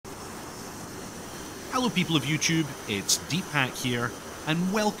Hello people of YouTube, it's Deepak here,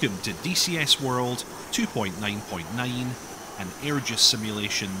 and welcome to DCS World 2.9.9 and Airgis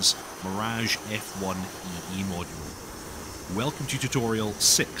Simulations Mirage F1EE module. Welcome to Tutorial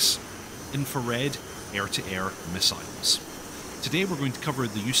 6, Infrared Air-to-Air Missiles. Today we're going to cover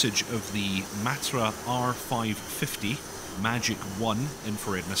the usage of the Matra R550 Magic 1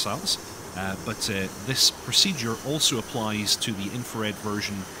 infrared missiles, but this procedure also applies to the infrared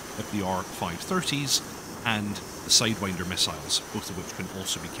version of the R530s and the Sidewinder missiles, both of which can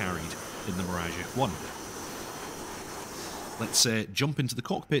also be carried in the Mirage F1. Let's jump into the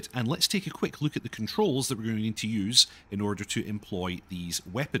cockpit and let's take a quick look at the controls that we're going to need to use in order to employ these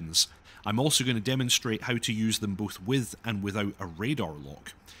weapons. I'm also going to demonstrate how to use them both with and without a radar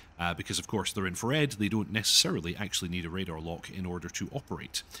lock, because of course they're infrared, they don't necessarily actually need a radar lock in order to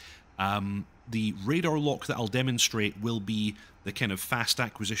operate. The radar lock that I'll demonstrate will be the kind of fast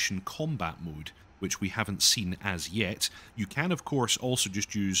acquisition combat mode, which we haven't seen as yet. You can of course also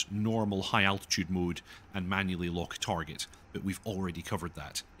just use normal high altitude mode and manually lock target, but we've already covered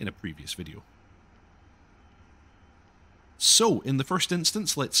that in a previous video. So in the first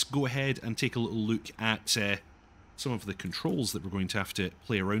instance, let's go ahead and take a little look at some of the controls that we're going to have to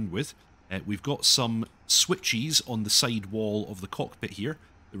play around with. We've got some switches on the side wall of the cockpit here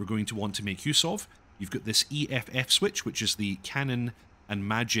that we're going to want to make use of. You've got this EFF switch, which is the Cannon and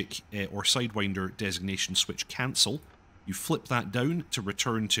Magic or Sidewinder designation switch cancel. You flip that down to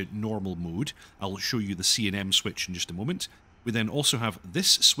return to normal mode. I'll show you the C&M switch in just a moment. We then also have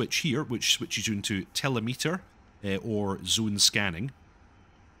this switch here, which switches you into telemeter or zone scanning.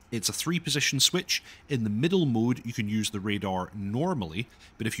 It's a 3-position switch. In the middle mode, you can use the radar normally,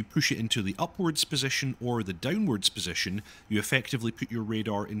 but if you push it into the upwards position or the downwards position, you effectively put your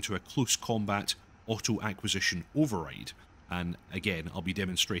radar into a close combat auto acquisition override. And again, I'll be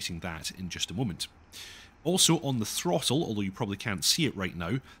demonstrating that in just a moment. Also on the throttle, although you probably can't see it right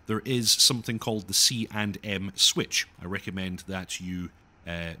now, there is something called the C and M switch. I recommend that you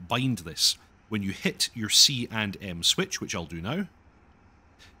bind this. When you hit your C and M switch, which I'll do now,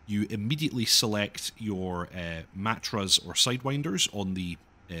 you immediately select your Matras or Sidewinders on the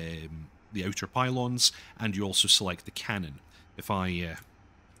outer pylons, and you also select the cannon. If I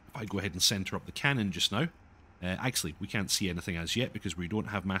go ahead and center up the cannon just now, actually we can't see anything as yet because we don't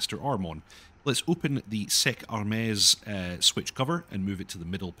have Master Arm on. Let's open the Sec Armes switch cover and move it to the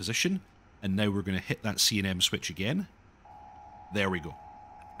middle position, and now we're going to hit that C&M switch again. There we go.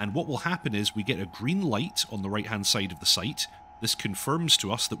 And what will happen is we get a green light on the right hand side of the sight. This confirms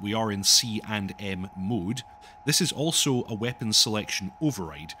to us that we are in C and M mode. This is also a weapons selection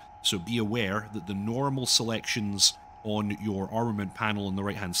override, so be aware that the normal selections on your armament panel on the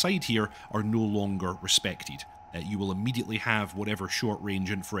right hand side here are no longer respected. You will immediately have whatever short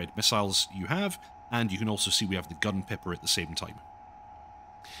range infrared missiles you have, and you can also see we have the gun pipper at the same time.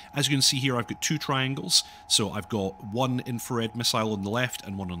 As you can see here, I've got 2 triangles, so I've got one infrared missile on the left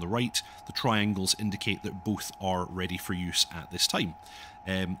and one on the right. The triangles indicate that both are ready for use at this time.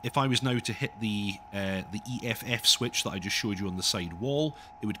 If I was now to hit the EFF switch that I just showed you on the side wall,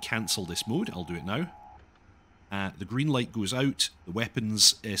 it would cancel this mode. I'll do it now. The green light goes out, the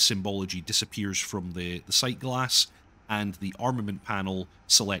weapons symbology disappears from the sight glass, and the armament panel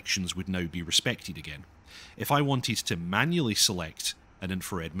selections would now be respected again. If I wanted to manually select an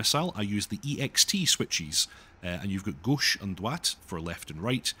infrared missile, I use the EXT switches, and you've got gauche and droite for left and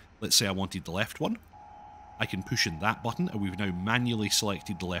right. Let's say I wanted the left one. I can push in that button, and we've now manually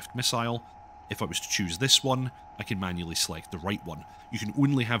selected the left missile. If I was to choose this one, I can manually select the right one. You can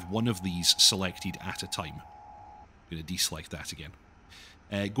only have one of these selected at a time. I'm going to deselect that again.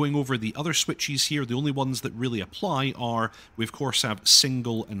 Going over the other switches here, the only ones that really apply are, we of course have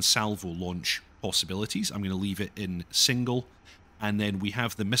single and salvo launch possibilities. I'm going to leave it in single. And then we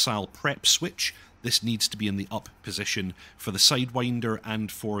have the missile prep switch. This needs to be in the up position. For the Sidewinder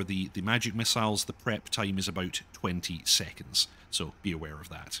and for the Magic missiles, the prep time is about 20 seconds. So be aware of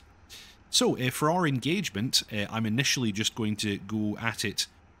that. So for our engagement, I'm initially just going to go at it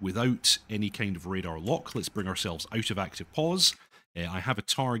without any kind of radar lock. Let's bring ourselves out of active pause. I have a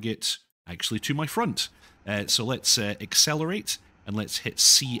target actually to my front. So let's accelerate and let's hit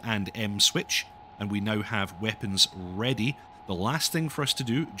C and M switch. And we now have weapons ready. The last thing for us to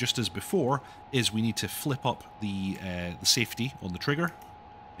do, just as before, is we need to flip up the safety on the trigger.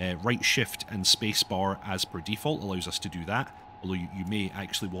 Right shift and spacebar as per default allows us to do that, although you may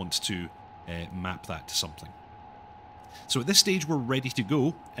actually want to map that to something. So at this stage we're ready to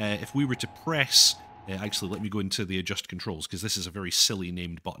go. If we were to press Actually, let me go into the adjust controls, because this is a very silly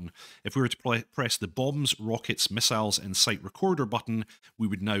named button. If we were to press the bombs, rockets, missiles, and sight recorder button, we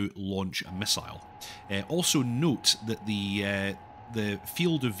would now launch a missile. Also note that the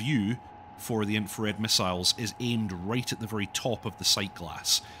field of view for the infrared missiles is aimed right at the very top of the sight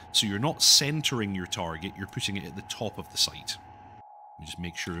glass. So you're not centering your target, you're putting it at the top of the sight. Let me just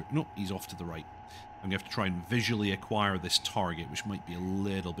make sure... Nope, he's off to the right. I'm going to have to try and visually acquire this target, which might be a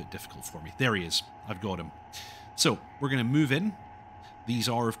little bit difficult for me. There he is. I've got him. So, we're going to move in. These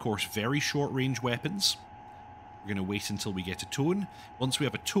are, of course, very short-range weapons. We're going to wait until we get a tone. Once we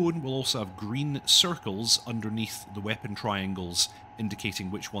have a tone, we'll also have green circles underneath the weapon triangles, indicating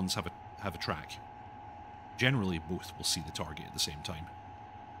which ones have a track. Generally, both will see the target at the same time.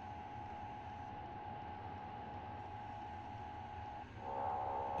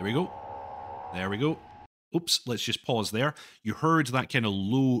 There we go. There we go. Oops, let's just pause there. You heard that kind of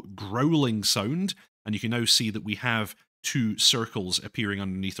low growling sound, and you can now see that we have 2 circles appearing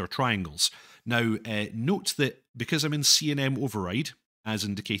underneath our triangles. Now, note that because I'm in C&M override, as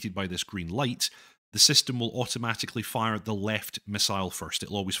indicated by this green light, the system will automatically fire the left missile first.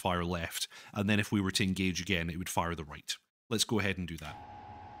 It'll always fire left, and then if we were to engage again, it would fire the right. Let's go ahead and do that.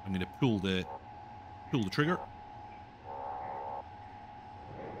 I'm going to pull the trigger.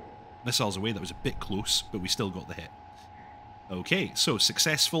 Missiles away, that was a bit close, but we still got the hit. Okay, so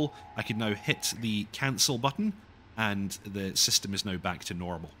successful. I can now hit the cancel button, and the system is now back to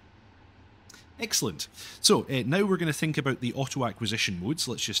normal. Excellent. So now we're going to think about the auto acquisition modes.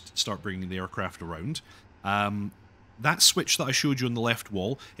 Let's just start bringing the aircraft around. That switch that I showed you on the left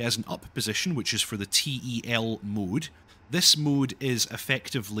wall, it has an up position, which is for the TEL mode. This mode is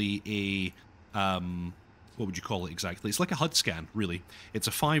effectively a... what would you call it exactly? It's like a HUD scan, really. It's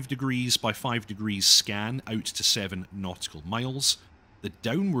a 5 degrees by 5 degrees scan out to 7 nautical miles. The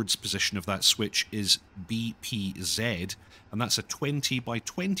downwards position of that switch is BPZ, and that's a 20 by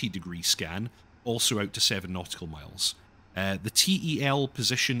 20 degree scan, also out to 7 nautical miles. The TEL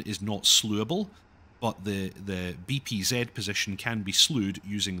position is not slewable, but the BPZ position can be slewed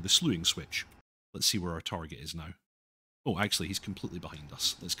using the slewing switch. Let's see where our target is now. Oh, actually, he's completely behind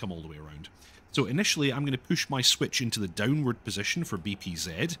us. Let's come all the way around. So initially, I'm going to push my switch into the downward position for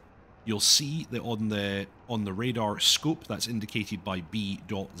BPZ. You'll see that on the radar scope, that's indicated by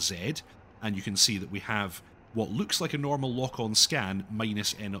B.Z, and you can see that we have what looks like a normal lock-on scan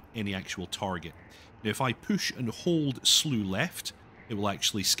minus any actual target. Now, if I push and hold slew left, it will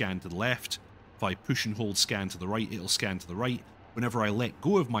actually scan to the left. If I push and hold scan to the right, it'll scan to the right. Whenever I let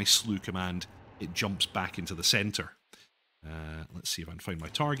go of my slew command, it jumps back into the center. Let's see if I can find my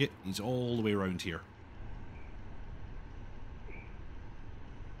target. He's all the way around here.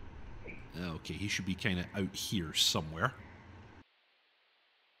 Okay, he should be kind of out here somewhere.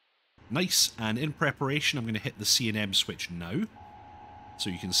 Nice, and in preparation, I'm going to hit the C&M switch now. So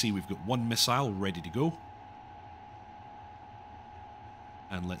you can see we've got 1 missile ready to go.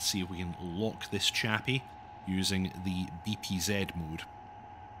 And let's see if we can lock this chappy using the BPZ mode.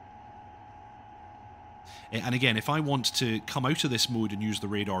 And again, if I want to come out of this mode and use the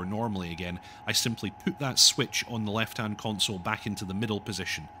radar normally again, I simply put that switch on the left-hand console back into the middle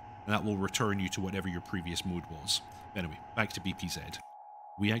position, and that will return you to whatever your previous mode was. Anyway, back to BPZ.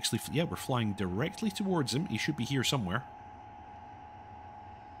 We actually, yeah, we're flying directly towards him. He should be here somewhere.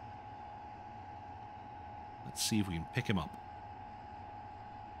 Let's see if we can pick him up.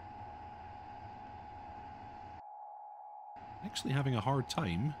 Actually having a hard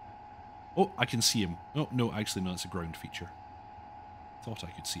time. Oh, I can see him. Oh, no, actually, no, it's a ground feature. Thought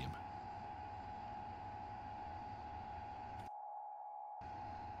I could see him.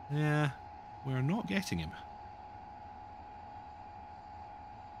 Yeah, we're not getting him.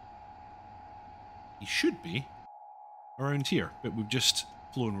 He should be around here, but we've just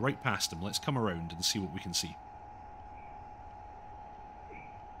flown right past him. Let's come around and see what we can see.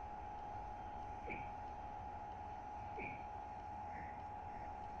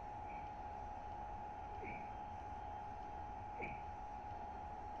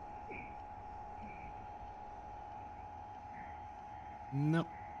 Nope.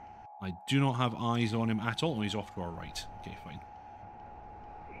 I do not have eyes on him at all. He's off to our right. Okay, fine.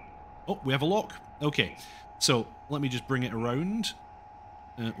 Oh, we have a lock. Okay, so let me just bring it around.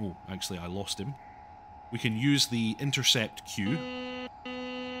 Oh, actually, I lost him. We can use the intercept queue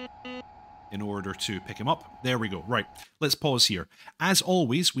in order to pick him up. There we go. Right, let's pause here. As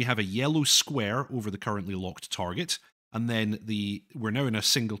always, we have a yellow square over the currently locked target, and then we're now in a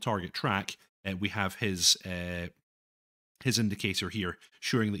single target track. We have his indicator here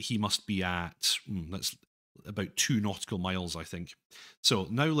showing that he must be at, let's about 2 nautical miles, I think. So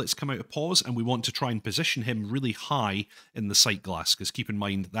now let's come out of pause, and we want to try and position him really high in the sight glass, because keep in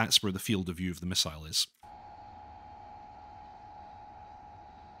mind that's where the field of view of the missile is.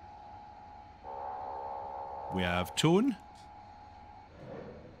 We have tone.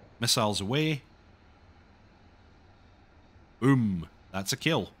 Missiles away. Boom. That's a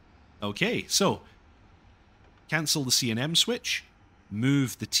kill. Okay, so cancel the CNM switch,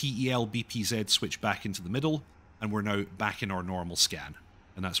 move the TEL BPZ switch back into the middle, and we're now back in our normal scan,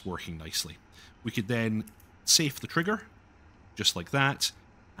 and that's working nicely. We could then safe the trigger, just like that,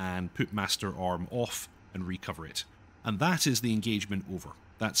 and put master arm off and recover it. And that is the engagement over.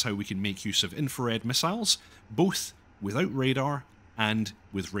 That's how we can make use of infrared missiles, both without radar and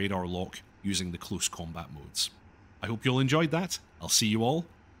with radar lock using the close combat modes. I hope you all enjoyed that. I'll see you all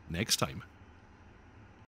next time.